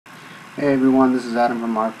Hey everyone, this is Adam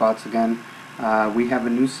from ARCbots again. We have a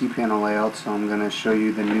new cPanel layout, so I'm going to show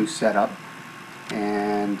you the new setup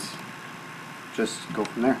and just go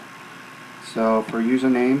from there. So for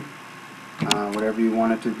username, whatever you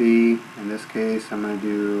want it to be, in this case I'm going to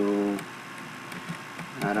do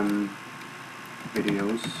Adam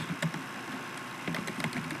Videos.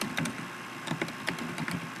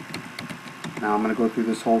 Now I'm going to go through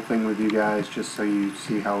this whole thing with you guys just so you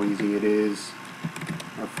see how easy it is.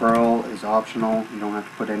 Referral is optional, you don't have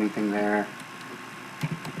to put anything there.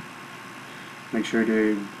 Make sure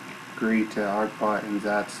to agree to ARCbot and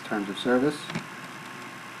Zat's terms of service.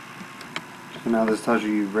 So now this tells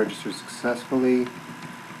you you've registered successfully,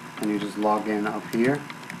 and you just log in up here.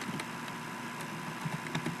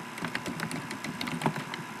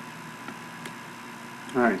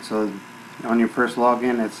 Alright, so on your first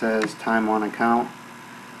login it says time on account,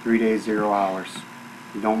 3 days, 0 hours.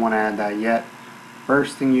 You don't want to add that yet.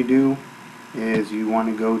 First thing you do is you want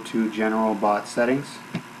to go to General Bot Settings.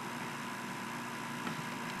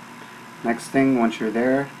 Next thing, once you're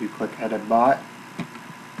there, you click Edit Bot.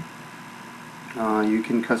 You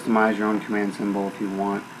can customize your own command symbol if you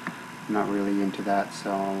want. I'm not really into that,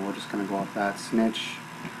 so we're just going to go off that. Snitch.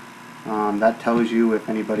 That tells you if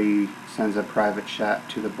anybody sends a private chat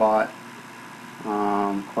to the bot.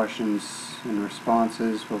 Questions and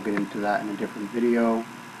responses, we'll get into that in a different video.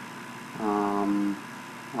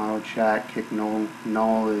 Auto chat, kick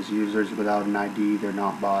null is users without an ID, they're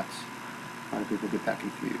not bots. A lot of people get that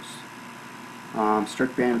confused.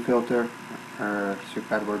 Strict ban filter, or strict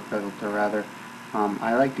bad word filter rather.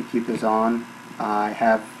 I like to keep this on. I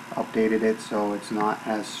have updated it so it's not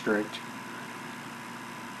as strict.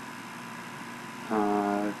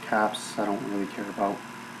 Caps I don't really care about.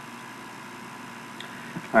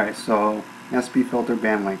 Alright, so SB filter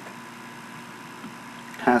ban length.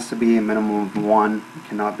 Has to be a minimum of 1, it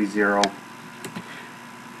cannot be 0.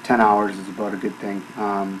 10 hours is about a good thing.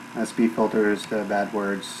 SB filters the bad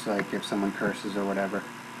words, like if someone curses or whatever.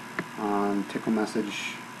 Tickle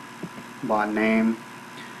message, bot name.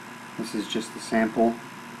 This is just a sample.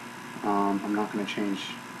 I'm not going to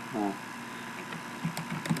change. Well,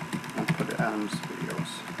 I'll put Adam's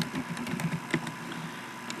Videos.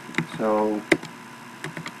 So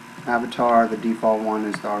avatar, the default one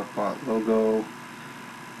is the ARCbot logo.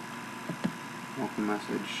 Welcome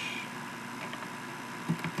message.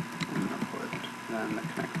 I'm going to put then the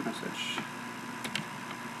connect message.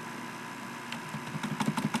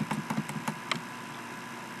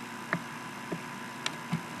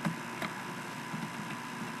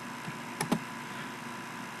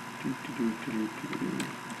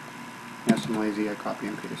 Yes, I'm lazy, I copy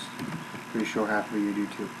and paste. Pretty sure half of you do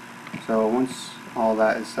too. So once all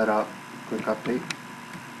that is set up, click update.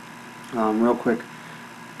 Real quick,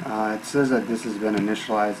 it says that this has been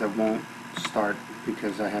initialized. It won't start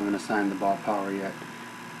because I haven't assigned the bot power yet.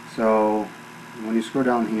 So when you scroll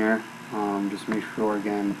down here, just make sure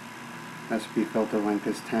again SB filter length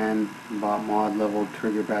is 10, bot mod level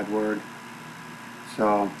trigger bad word.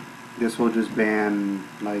 So this will just ban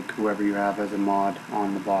like whoever you have as a mod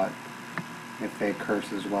on the bot if they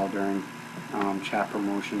curse as well during chat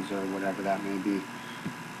promotions or whatever that may be.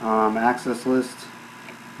 Access list.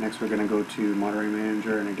 Next we're going to go to Moderator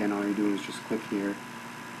Manager, and again all you do is just click here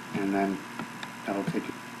and then that'll take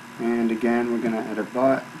you. And again we're going to edit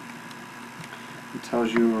bot. It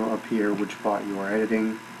tells you up here which bot you are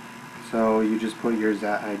editing. So you just put your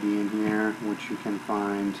Zat ID in here, which you can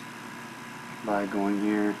find by going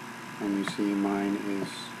here, and you see mine is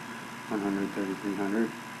 100-3300.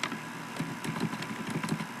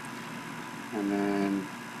 And then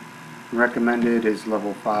recommended is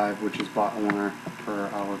level 5, which is bot owner per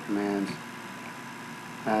our commands.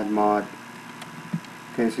 Add mod.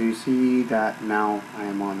 Okay, so you see that now I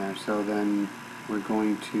am on there. So then we're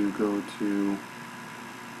going to go to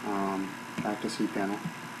back to cPanel.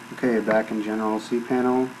 Okay, back in general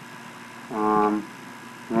cPanel.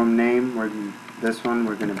 Room name, this one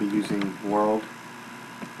we're going to be using world.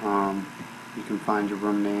 You can find your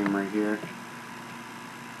room name right here.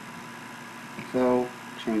 So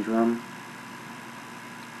change room.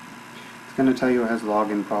 It's going to tell you it has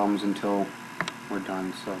login problems until we're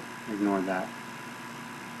done, so ignore that.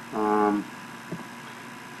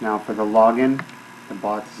 Now for the login, the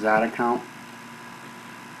bot's Zat account.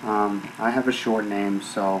 I have a short name,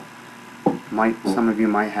 so some of you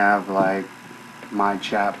might have like my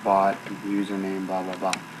chat bot username blah blah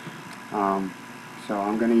blah. So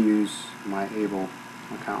I'm going to use my Able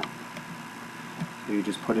account. So you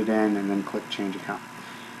just put it in and then click change account.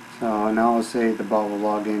 So now I'll say the bot will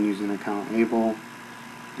log in using account Able.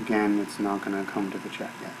 Again, it's not going to come to the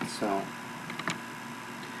chat yet. So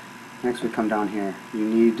next we come down here. You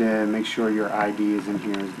need to make sure your ID is in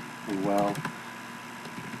here as well.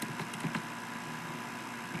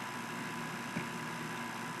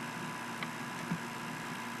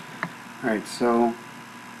 Alright, so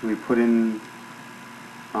we put in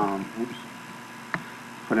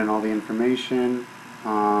put in all the information.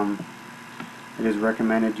 It is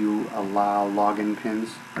recommended you allow login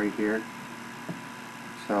pins right here.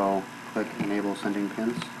 So click enable sending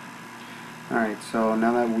pins. Alright, so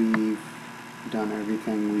now that we've done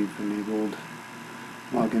everything, we've enabled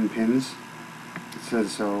login pins. It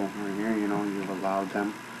says so right here, you know, you've allowed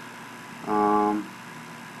them.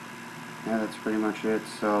 Yeah, that's pretty much it.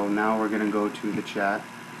 So now we're going to go to the chat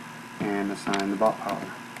and assign the bot power.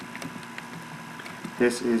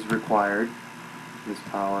 This is required, this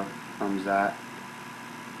power from Zat.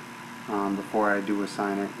 Before I do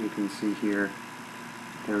assign it, you can see here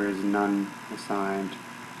there is none assigned.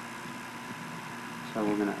 So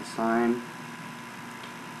we're going to assign,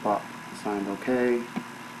 bot assigned OK.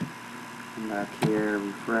 Come back here,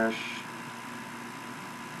 refresh.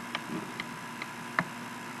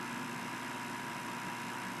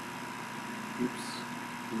 Oops,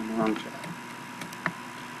 I'm in the wrong chat.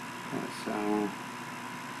 Okay, so,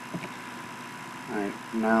 alright,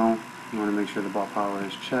 now you want to make sure the bot power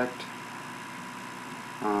is checked.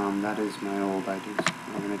 That is my old ID, so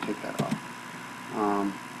I'm going to take that off.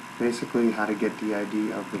 Basically, how to get the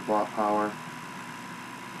ID of the bot power.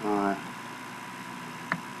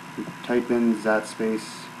 You type in Zat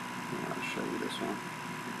space. I'll show you this one.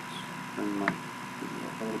 Let's bring my video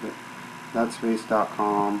up a little bit.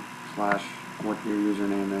 Zatspace.com/ what your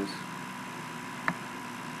username is,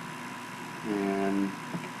 and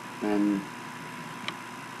then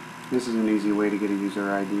this is an easy way to get a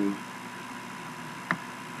user ID.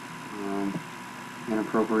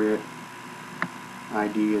 Inappropriate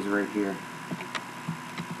ID is right here.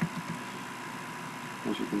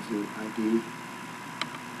 As you can see, ID.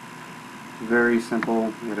 Very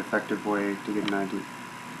simple yet effective way to get an ID.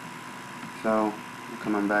 So we're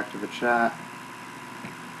coming back to the chat.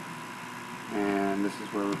 And this is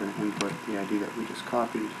where we're going to input the ID that we just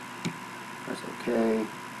copied. Press OK.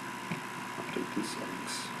 Update these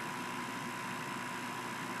settings.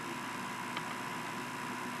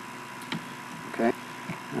 Okay.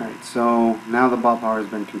 Alright, so now the bot power has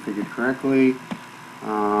been configured correctly.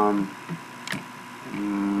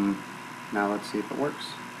 Now let's see if it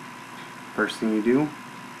works. First thing you do,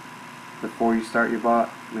 before you start your bot,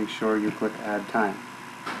 make sure you click Add Time.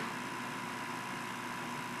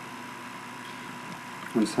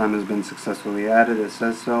 Once time has been successfully added, it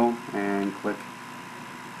says so, and click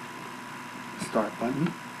Start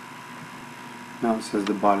button. Now it says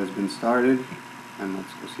the bot has been started, and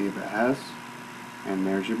let's go see if it has. And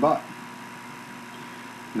there's your bot.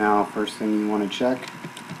 Now, first thing you want to check,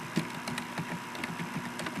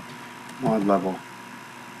 mod level.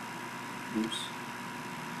 Oops.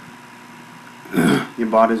 Your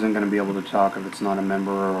bot isn't going to be able to talk if it's not a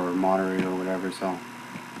member or a moderator or whatever, so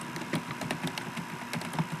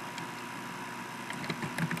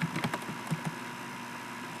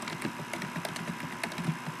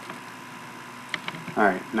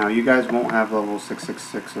alright, now you guys won't have level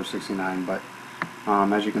 666 or 69, but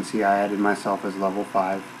as you can see, I added myself as level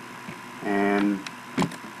 5, and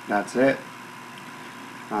that's it.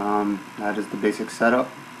 That is the basic setup.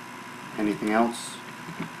 Anything else,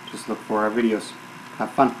 just look for our videos.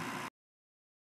 Have fun.